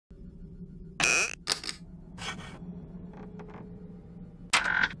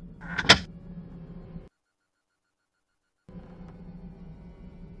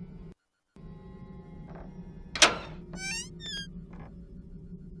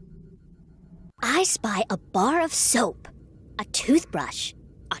I spy a bar of soap, a toothbrush,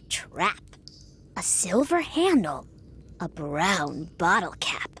 a trap, a silver handle, a brown bottle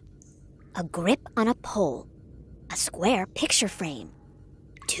cap, a grip on a pole, a square picture frame,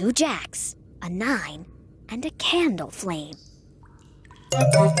 2 jacks, a 9, and a candle flame.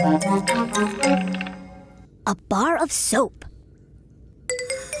 A bar of soap,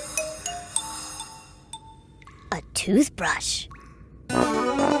 a toothbrush,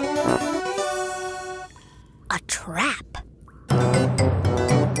 a trap,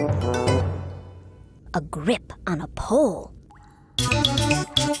 a grip on a pole,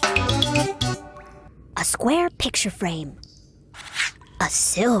 a square picture frame, a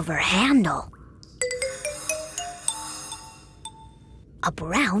silver handle, a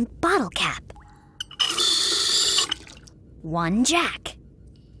brown bottle cap, 1 jack,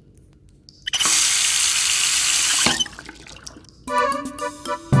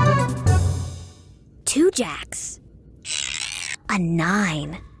 two jacks, a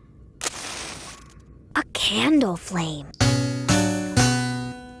 9, a candle flame.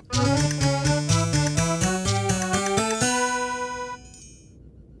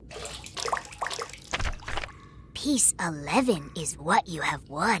 Piece 11 is what you have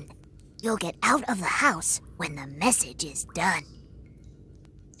won. You'll get out of the house when the message is done.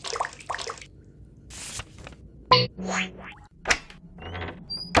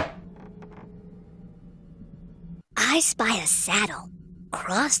 I spy a saddle,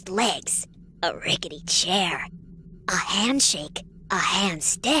 crossed legs, a rickety chair, a handshake, a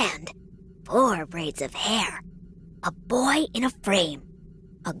handstand, 4 braids of hair, a boy in a frame,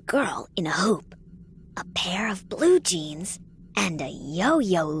 a girl in a hoop, a pair of blue jeans, and a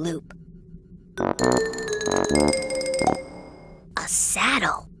yo-yo loop. A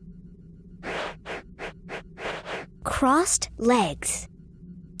saddle, crossed legs,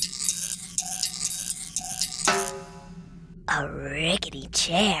 a rickety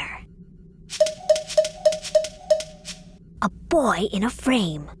chair, a boy in a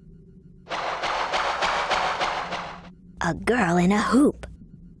frame, a girl in a hoop,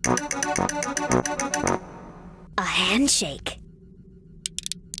 a handshake,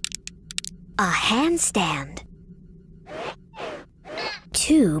 a handstand,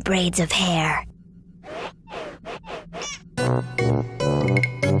 2 braids of hair,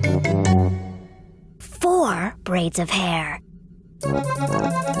 four braids of hair,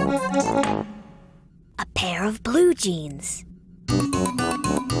 a pair of blue jeans,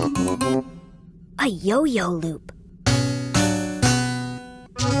 a yo-yo loop,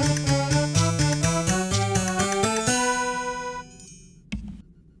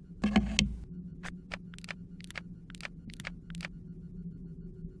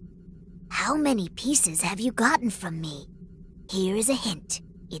 How many pieces have you gotten from me? Here is a hint.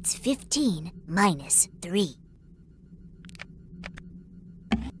 It's 15 minus 3.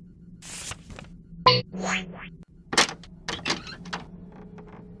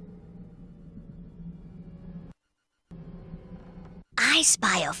 I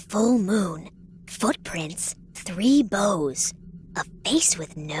spy a full moon, footprints, 3 bows, a face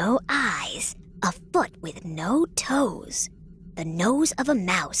with no eyes, a foot with no toes, the nose of a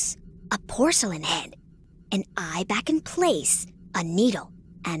mouse, a porcelain head, an eye back in place, a needle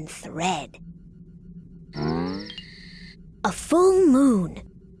and thread. A full moon.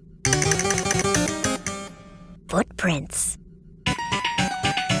 Footprints.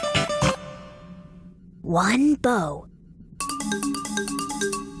 1 bow.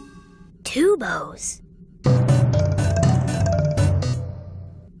 2 bows.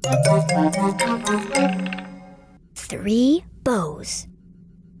 3 bows.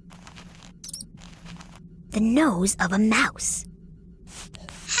 The nose of a mouse.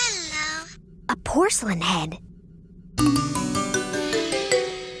 Hello. A porcelain head.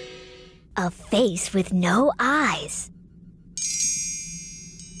 A face with no eyes.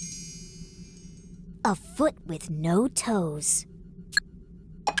 A foot with no toes.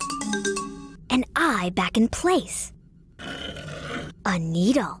 An eye back in place. A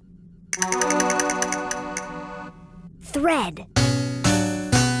needle. Thread.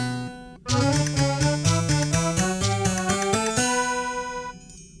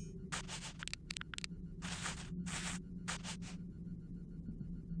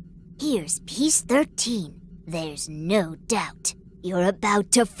 Here's piece 13. There's no doubt. You're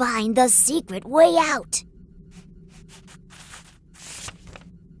about to find the secret way out.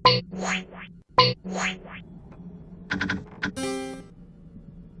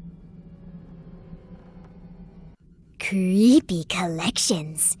 Creepy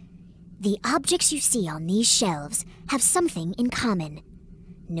collections. The objects you see on these shelves have something in common.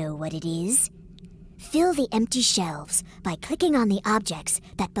 Know what it is? Fill the empty shelves by clicking on the objects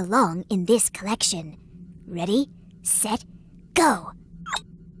that belong in this collection. Ready, set, go!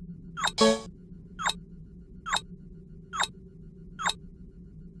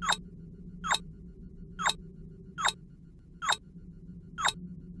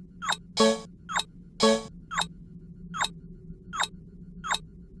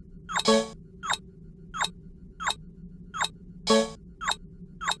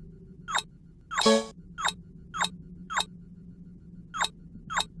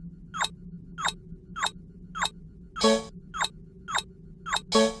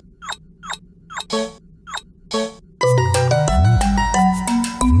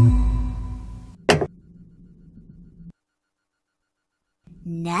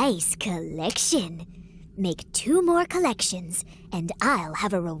 Nice collection. Make 2 more collections, and I'll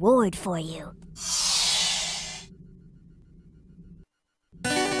have a reward for you.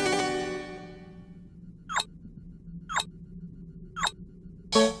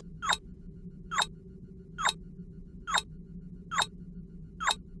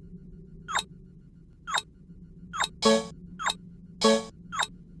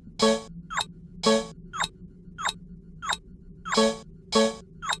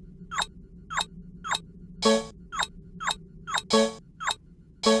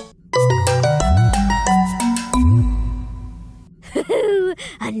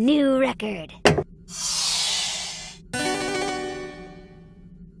 A new record.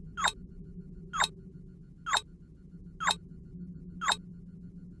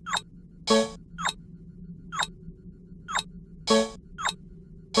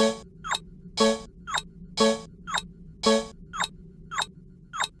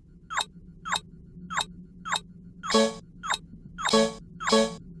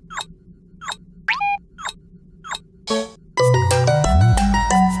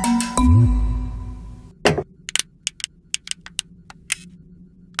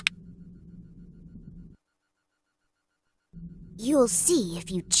 You'll see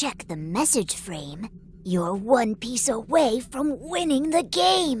if you check the message frame. You're 1 piece away from winning the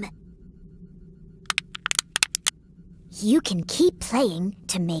game. You can keep playing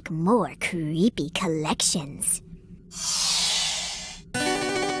to make more creepy collections.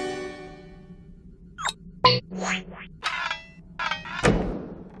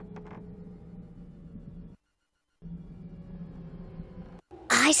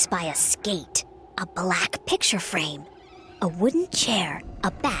 I spy a skate, a black picture frame, a wooden chair, a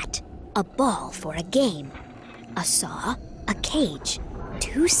bat, a ball for a game, a saw, a cage,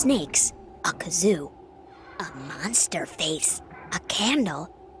 2 snakes, a kazoo, a monster face, a candle,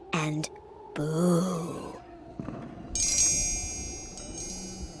 and boo.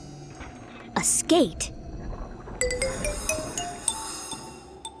 A skate,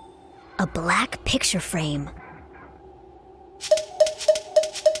 a black picture frame,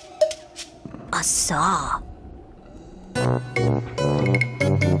 a saw,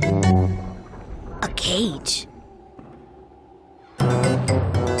 a cage,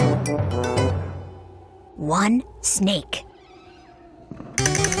 1 snake,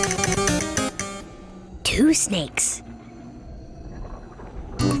 2 snakes,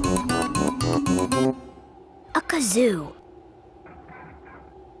 a kazoo,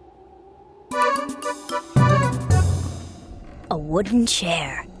 a wooden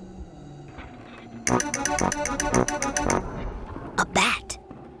chair, a bat,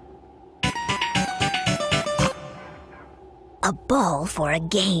 a ball for a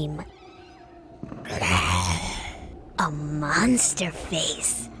game, a monster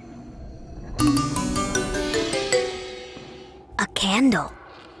face, a candle,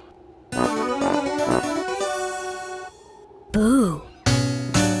 boo.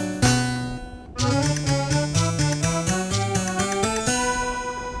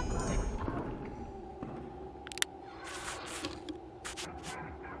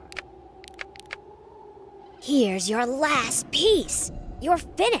 Here's your last piece. You're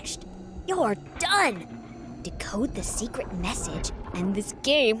finished. You're done. Decode the secret message, and this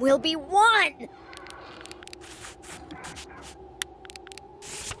game will be won.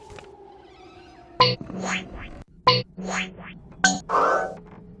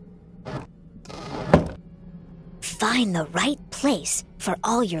 Find the right place for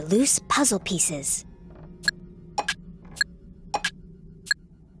all your loose puzzle pieces.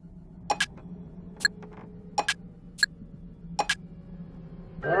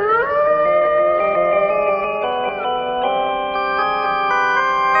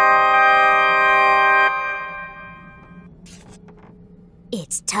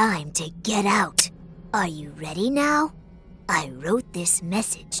 It's time to get out. Are you ready now? I wrote this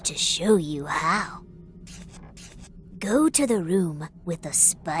message to show you how. Go to the room with a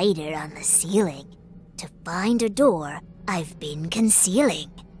spider on the ceiling to find a door I've been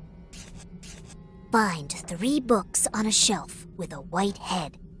concealing. Find 3 books on a shelf with a white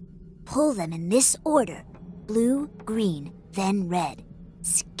head. Pull them in this order: blue, green, then red.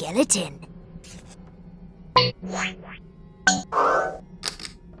 Skeleton.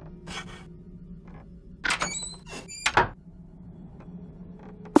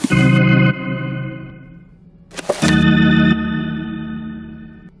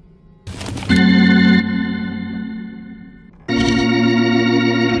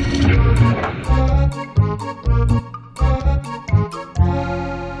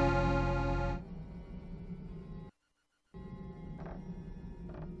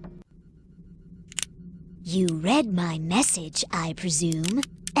 You read my message, I presume,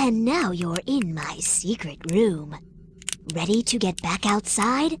 and now you're in my secret room. Ready to get back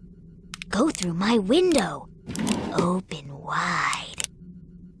outside? Go through my window. Open wide.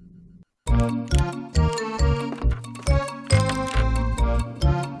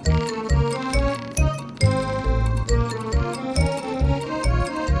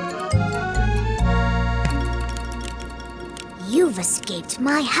 You've escaped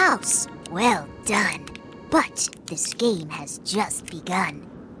my house. Well done. But this game has just begun.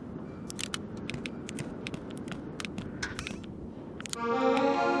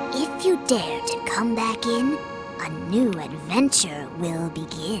 If you dare to come back in, a new adventure will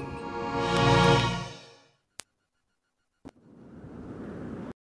begin.